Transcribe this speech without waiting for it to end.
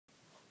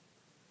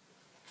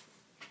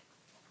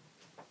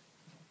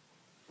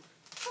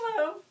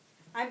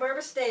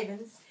Barbara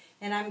Stavens,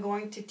 and I'm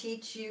going to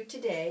teach you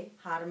today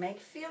how to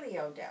make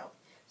Phyllo dough.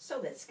 So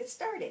let's get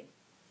started.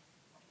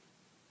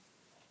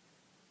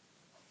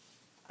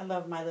 I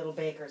love my little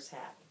baker's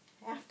hat.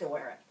 I have to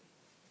wear it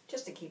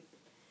just to keep,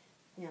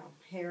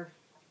 hair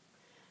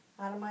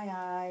out of my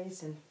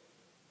eyes and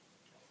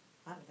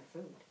out of the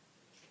food.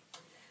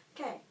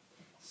 Okay,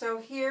 so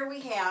here we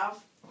have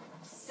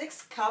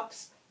 6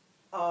 cups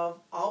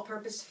of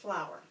all-purpose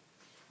flour,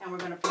 and we're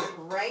going to put it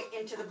right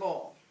into the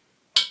bowl.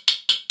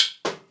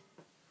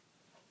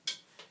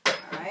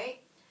 Alright,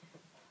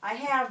 I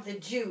have the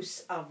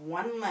juice of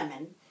 1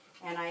 lemon,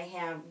 and I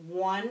have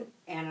 1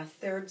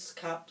 1/3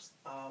 cups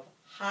of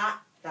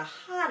the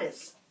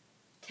hottest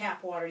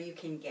tap water you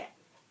can get.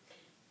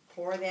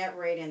 Pour that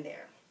right in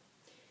there.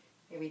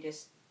 Maybe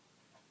just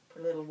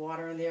put a little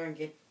water in there and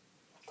get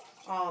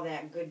all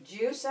that good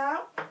juice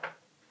out.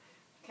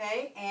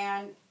 Okay,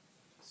 and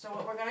so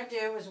what we're going to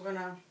do is we're going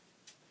to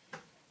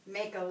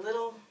make a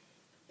little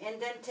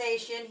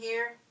indentation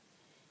here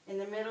in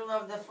the middle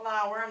of the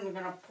flour, and we're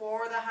going to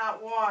pour the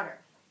hot water.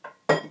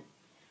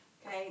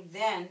 Okay,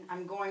 then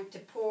I'm going to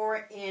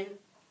pour in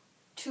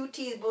 2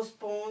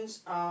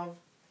 tablespoons of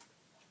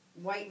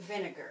white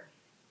vinegar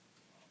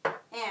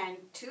and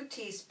 2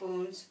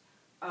 teaspoons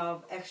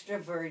of extra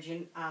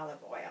virgin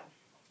olive oil.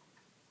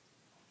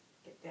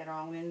 Get that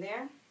all in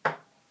there.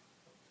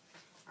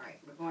 Alright,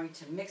 we're going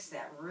to mix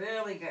that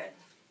really good.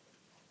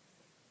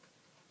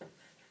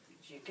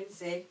 As you can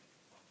see,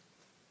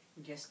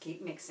 just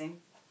keep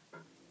mixing.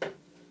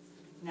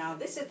 Now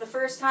this is the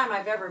first time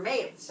I've ever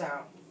made it,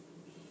 so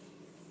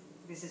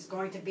this is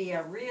going to be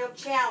a real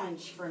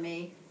challenge for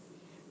me,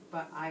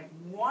 but I've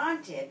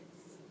wanted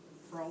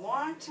for a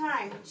long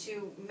time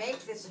to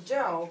make this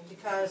dough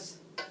because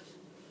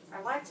I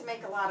like to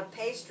make a lot of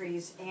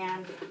pastries,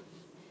 and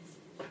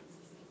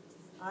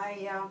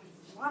I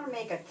want to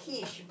make a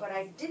quiche, but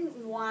I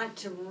didn't want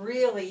to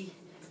really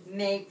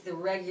make the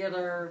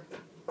regular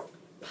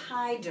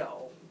pie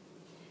dough.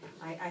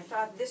 I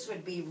thought this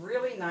would be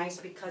really nice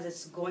because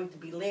it's going to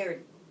be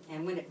layered,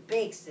 and when it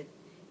bakes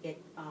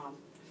it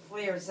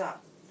flares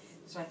up.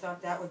 So I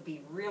thought that would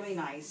be really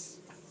nice.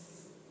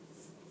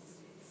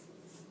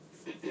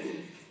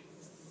 Okay.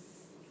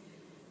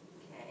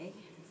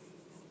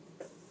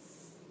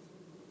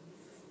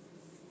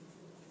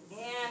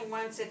 And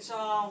once it's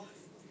all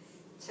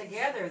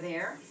together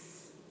there,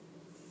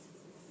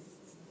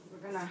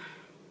 we're going to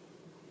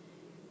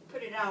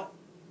put it out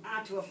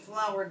onto a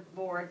floured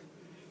board.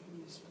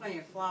 There's plenty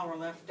of flour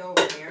left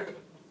over there.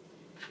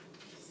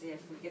 Let's see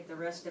if we get the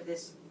rest of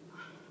this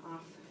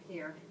off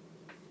here.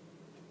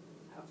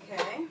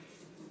 Okay,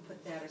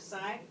 put that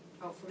aside.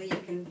 Hopefully you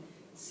can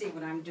see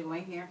what I'm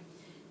doing here.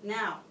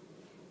 Now,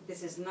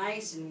 this is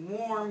nice and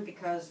warm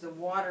because the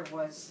water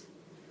was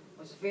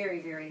very,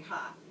 very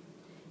hot.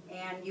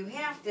 And you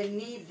have to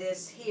knead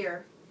this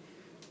here.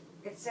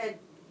 It said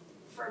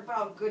for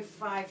about good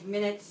 5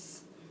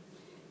 minutes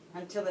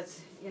until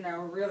it's,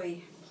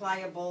 really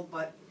pliable,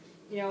 but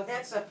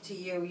that's up to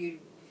you.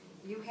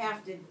 You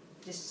have to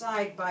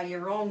decide by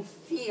your own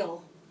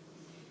feel,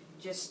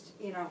 just,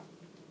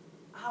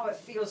 how it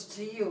feels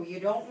to you. You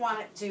don't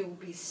want it to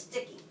be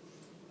sticky.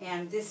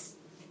 And this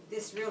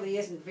really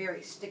isn't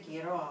very sticky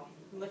at all.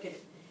 Look at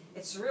it.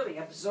 It's really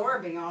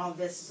absorbing all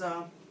this,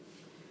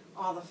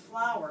 all the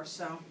flour,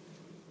 so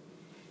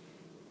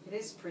it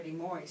is pretty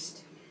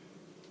moist.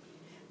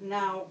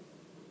 Now,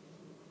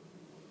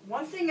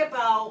 one thing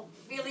about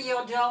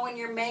Phyllo dough when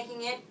you're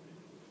making it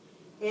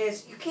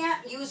is you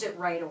can't use it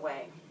right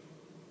away.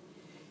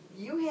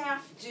 You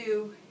have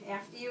to,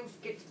 after you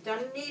get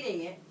done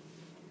kneading it,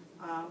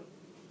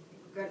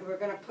 we're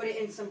going to put it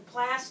in some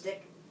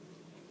plastic,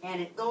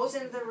 and it goes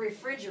in the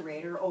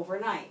refrigerator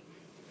overnight.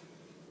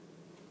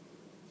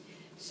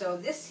 So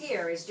this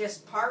here is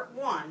just part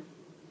 1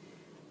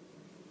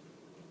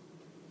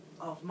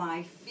 of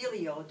my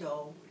Phyllo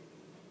dough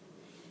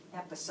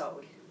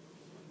episode.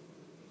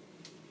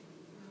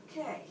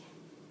 Okay.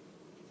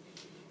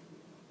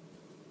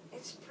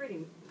 It's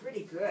pretty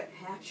good,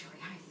 actually.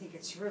 I think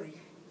it's really,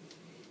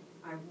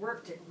 I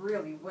worked it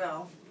really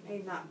well. May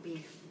not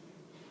be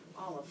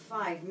all of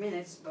 5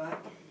 minutes, but,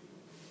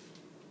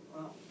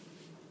 well,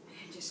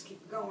 just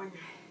keep going.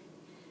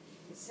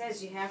 It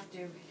says you have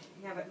to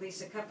have at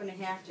least 1.5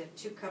 cups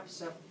to 2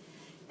 cups of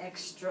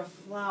extra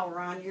flour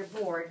on your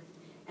board.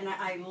 And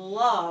I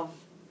love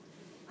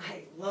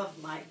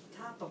my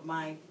top of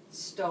my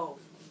stove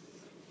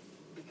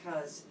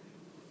because,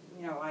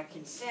 I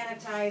can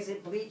sanitize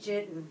it, bleach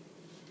it, and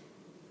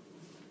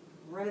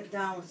run it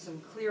down with some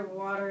clear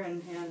water,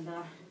 and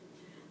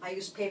I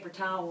use paper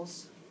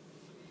towels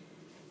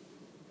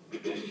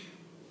to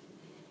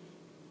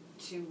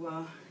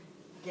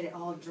get it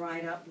all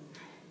dried up and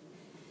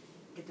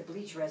get the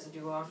bleach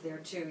residue off there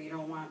too. You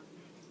don't want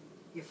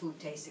your food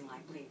tasting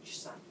like bleach,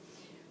 so.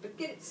 But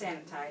get it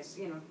sanitized,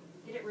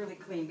 get it really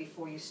clean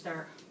before you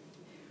start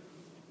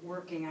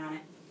working on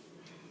it.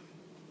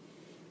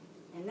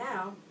 And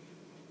now,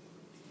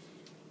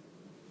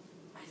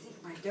 I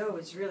think my dough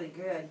is really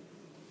good.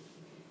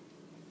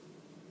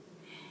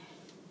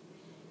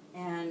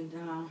 And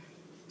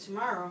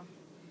tomorrow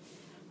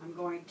I'm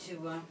going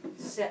to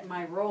set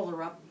my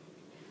roller up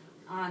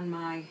on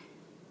my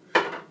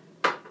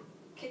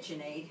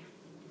KitchenAid,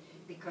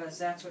 because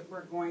that's what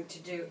we're going to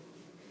do.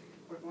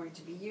 We're going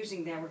to be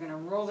using that. We're going to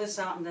roll this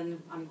out, and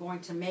then I'm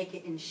going to make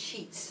it in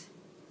sheets.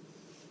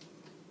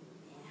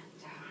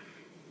 And,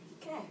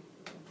 okay.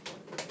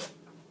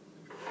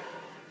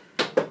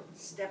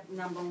 Step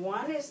number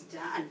 1 is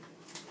done.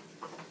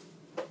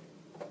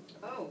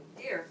 Oh,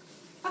 dear.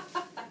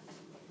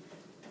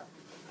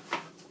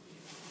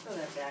 Throw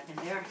that back in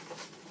there.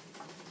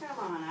 Come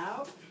on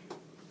out.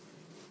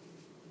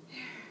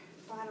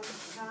 Bottom,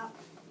 top.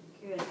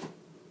 Good.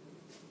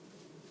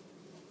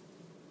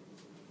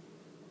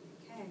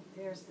 Okay,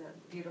 there's the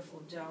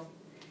beautiful dough.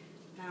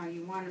 Now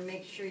you want to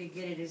make sure you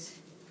get it as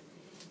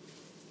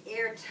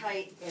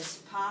airtight as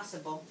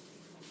possible.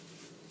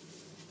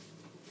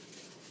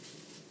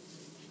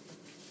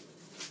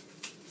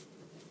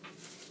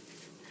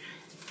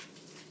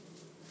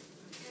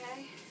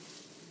 Okay.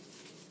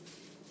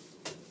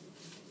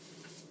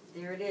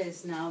 There it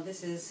is. Now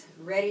this is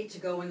ready to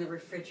go in the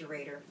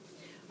refrigerator.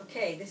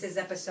 Okay, this is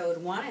episode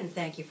 1, and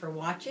thank you for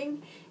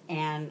watching,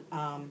 and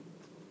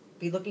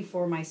be looking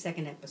for my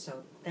second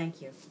episode.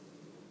 Thank you.